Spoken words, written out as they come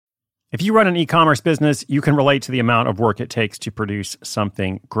If you run an e-commerce business, you can relate to the amount of work it takes to produce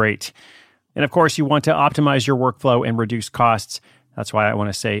something great. And of course, you want to optimize your workflow and reduce costs. That's why I want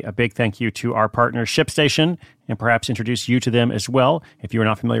to say a big thank you to our partner, ShipStation, and perhaps introduce you to them as well. If you are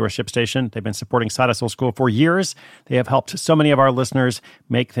not familiar with ShipStation, they've been supporting Side Hustle School for years. They have helped so many of our listeners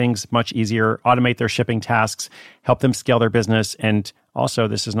make things much easier, automate their shipping tasks, help them scale their business, and also,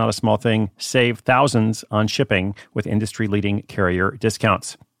 this is not a small thing, save thousands on shipping with industry-leading carrier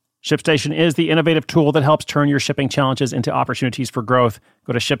discounts. ShipStation is the innovative tool that helps turn your shipping challenges into opportunities for growth.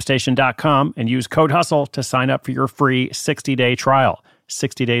 Go to ShipStation.com and use code HUSTLE to sign up for your free 60-day trial.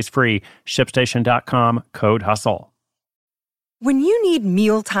 60 days free. ShipStation.com, code HUSTLE. When you need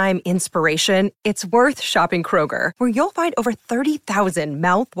mealtime inspiration, it's worth shopping Kroger, where you'll find over 30,000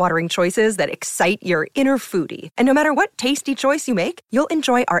 mouth-watering choices that excite your inner foodie. And no matter what tasty choice you make, you'll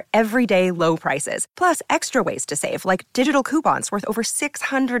enjoy our everyday low prices, plus extra ways to save, like digital coupons worth over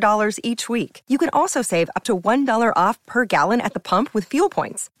 $600 each week. You can also save up to $1 off per gallon at the pump with fuel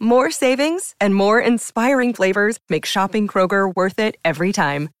points. More savings and more inspiring flavors make shopping Kroger worth it every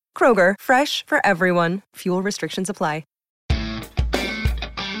time. Kroger, fresh for everyone. Fuel restrictions apply.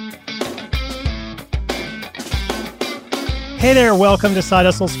 Hey there, welcome to Side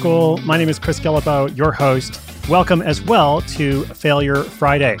Hustle School. My name is Chris Guillebeau, your host. Welcome as well to Failure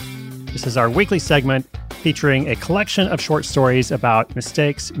Friday. This is our weekly segment featuring a collection of short stories about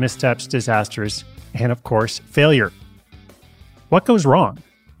mistakes, missteps, disasters, and of course, failure. What goes wrong?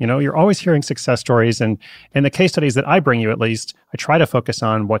 You know, you're always hearing success stories, and in the case studies that I bring you, at least, I try to focus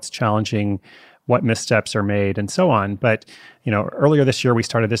on what's challenging, what missteps are made, and so on. But, you know, earlier this year, we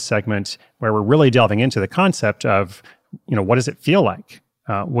started this segment where we're really delving into the concept of, you know, what does it feel like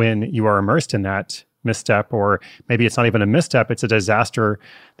when you are immersed in that misstep, or maybe it's not even a misstep, it's a disaster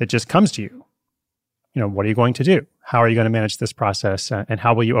that just comes to you. You know, what are you going to do? How are you going to manage this process? And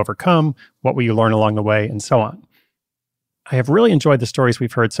how will you overcome? What will you learn along the way? And so on. I have really enjoyed the stories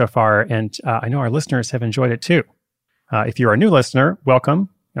we've heard so far, and I know our listeners have enjoyed it too. If you're a new listener, welcome.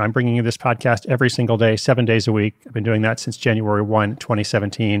 I'm bringing you this podcast every single day, 7 days a week. I've been doing that since January 1,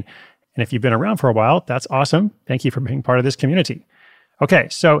 2017. And if you've been around for a while, that's awesome. Thank you for being part of this community. Okay,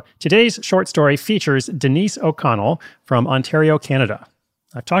 so today's short story features Denise O'Connell from Ontario, Canada.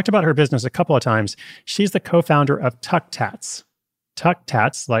 I've talked about her business a couple of times. She's the co-founder of Tuck Tats. Tuck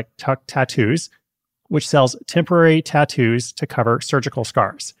Tats, like Tuck Tattoos, which sells temporary tattoos to cover surgical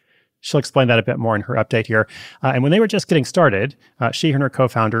scars. She'll explain that a bit more in her update here. And when they were just getting started, she and her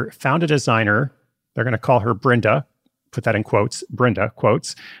co-founder found a designer. They're going to call her Brenda. Put that in quotes, Brenda,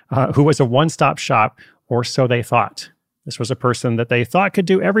 quotes, who was a one-stop shop, or so they thought. This was a person that they thought could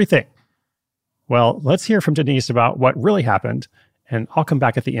do everything. Well, let's hear from Denise about what really happened, and I'll come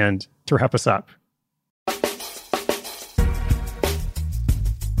back at the end to wrap us up.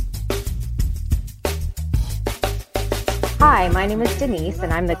 Hi, my name is Denise,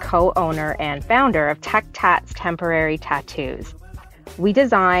 and I'm the co-owner and founder of Tuck Tats Temporary Tattoos. We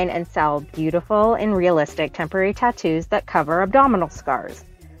design and sell beautiful and realistic temporary tattoos that cover abdominal scars.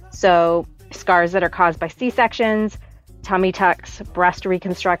 So scars that are caused by C-sections, tummy tucks, breast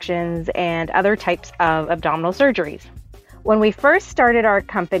reconstructions, and other types of abdominal surgeries. When we first started our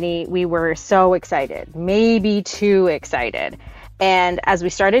company, we were so excited, maybe too excited. And as we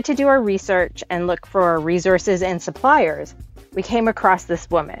started to do our research and look for resources and suppliers, we came across this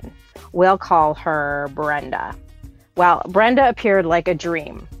woman. We'll call her Brenda. Well, Brenda appeared like a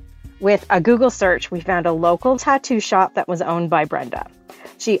dream. With a Google search, we found a local tattoo shop that was owned by Brenda.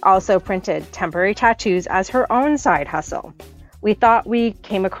 She also printed temporary tattoos as her own side hustle. We thought we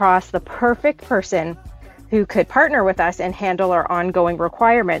came across the perfect person who could partner with us and handle our ongoing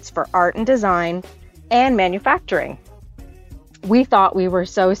requirements for art and design and manufacturing. We thought we were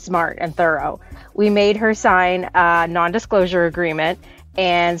so smart and thorough. We made her sign a non-disclosure agreement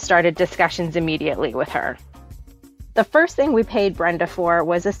and started discussions immediately with her. The first thing we paid Brenda for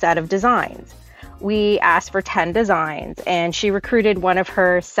was a set of designs. We asked for 10 designs, and she recruited one of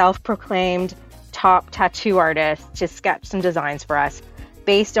her self-proclaimed top tattoo artists to sketch some designs for us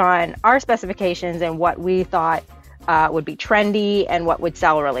based on our specifications and what we thought would be trendy and what would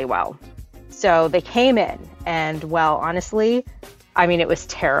sell really well. So they came in, and well, honestly, it was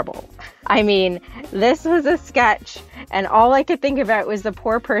terrible. This was a sketch, and all I could think about was the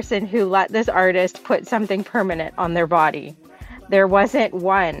poor person who let this artist put something permanent on their body. There wasn't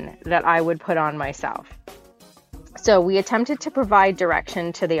one that I would put on myself. So we attempted to provide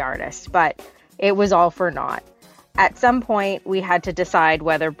direction to the artist, but it was all for naught. At some point, we had to decide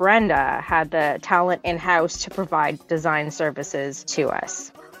whether Brenda had the talent in-house to provide design services to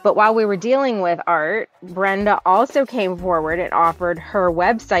us. But while we were dealing with art, Brenda also came forward and offered her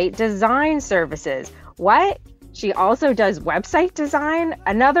website design services. What? She also does website design?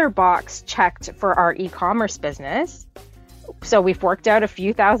 Another box checked for our e-commerce business. So we forked out a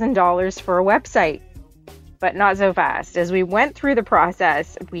few $1,000s for a website. But not so fast. As we went through the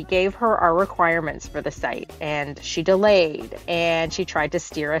process, we gave her our requirements for the site, and she delayed, and she tried to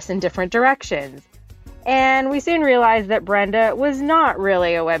steer us in different directions. And we soon realized that Brenda was not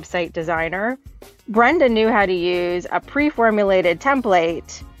really a website designer. Brenda knew how to use a pre-formulated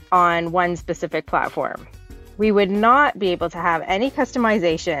template on one specific platform. We would not be able to have any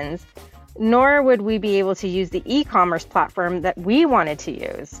customizations, nor would we be able to use the e-commerce platform that we wanted to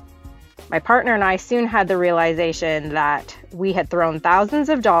use. My partner and I soon had the realization that we had thrown thousands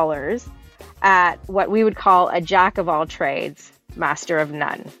of dollars at what we would call a jack of all trades, master of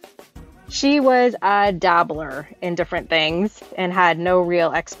none. She was a dabbler in different things and had no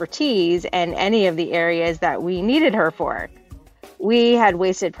real expertise in any of the areas that we needed her for. We had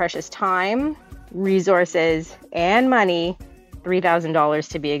wasted precious time, resources, and money, $3,000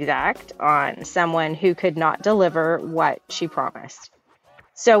 to be exact, on someone who could not deliver what she promised.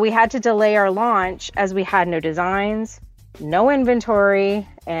 So we had to delay our launch as we had no designs, no inventory,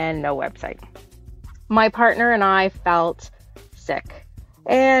 and no website. My partner and I felt sick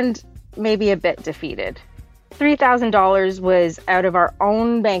and maybe a bit defeated. $3,000 was out of our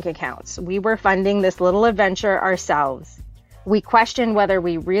own bank accounts. We were funding this little adventure ourselves. We questioned whether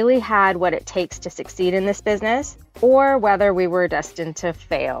we really had what it takes to succeed in this business or whether we were destined to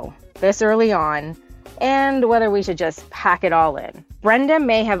fail this early on and whether we should just pack it all in. Brenda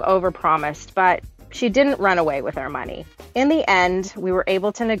may have overpromised, but she didn't run away with our money. In the end, we were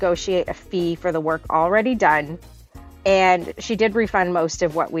able to negotiate a fee for the work already done, and she did refund most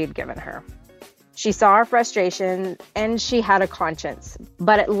of what we'd given her. She saw our frustration and she had a conscience,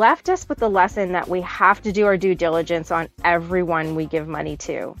 but it left us with the lesson that we have to do our due diligence on everyone we give money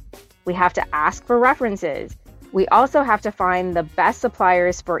to. We have to ask for references. We also have to find the best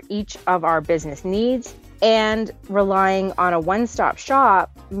suppliers for each of our business needs, and relying on a one-stop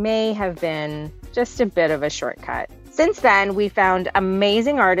shop may have been just a bit of a shortcut. Since then, we found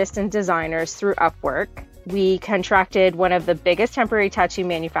amazing artists and designers through Upwork. We contracted one of the biggest temporary tattoo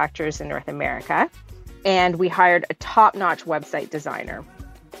manufacturers in North America, and we hired a top-notch website designer.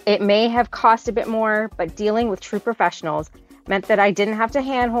 It may have cost a bit more, but dealing with true professionals meant that I didn't have to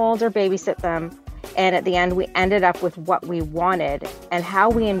handhold or babysit them, and at the end, we ended up with what we wanted and how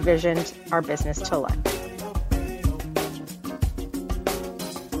we envisioned our business to look.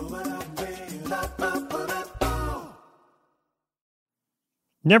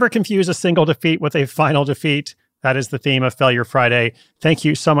 Never confuse a single defeat with a final defeat. That is the theme of Failure Friday. Thank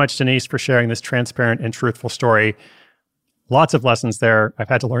you so much, Denise, for sharing this transparent and truthful story. Lots of lessons there. I've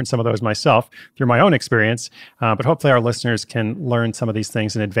had to learn some of those myself through my own experience, but hopefully our listeners can learn some of these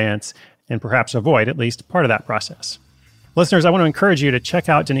things in advance and perhaps avoid at least part of that process. Listeners, I want to encourage you to check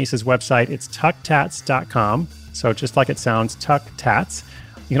out Denise's website. It's tucktats.com. So just like it sounds, Tuck Tats.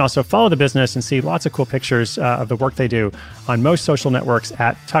 You can also follow the business and see lots of cool pictures of the work they do on most social networks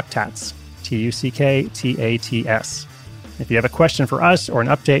at TuckTats, TuckTats. If you have a question for us or an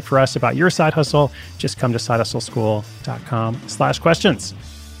update for us about your side hustle, just come to sidehustleschool.com/questions.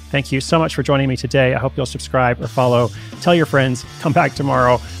 Thank you so much for joining me today. I hope you'll subscribe or follow. Tell your friends. Come back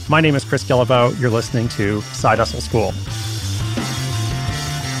tomorrow. My name is Chris Guillebeau. You're listening to Side Hustle School.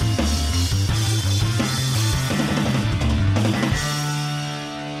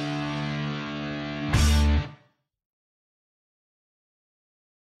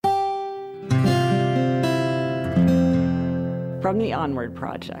 From the Onward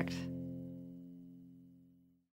Project.